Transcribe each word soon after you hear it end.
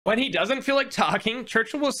When he doesn't feel like talking,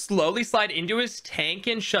 Churchill will slowly slide into his tank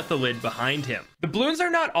and shut the lid behind him. The Bloons are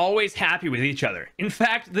not always happy with each other. In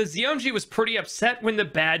fact, the ZOMG was pretty upset when the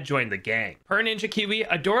bad joined the gang. Per Ninja Kiwi,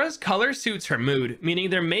 Adora's color suits her mood, meaning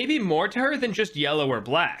there may be more to her than just yellow or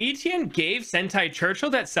black. Etienne gave Sentai Churchill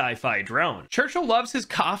that sci-fi drone. Churchill loves his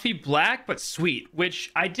coffee black but sweet,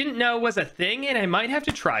 which I didn't know was a thing and I might have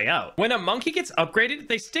to try out. When a monkey gets upgraded,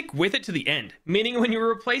 they stick with it to the end, meaning when you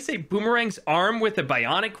replace a boomerang's arm with a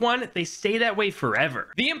bionic one, they stay that way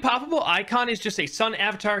forever. The impoppable icon is just a sun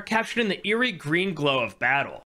avatar captured in the eerie green glow of battle.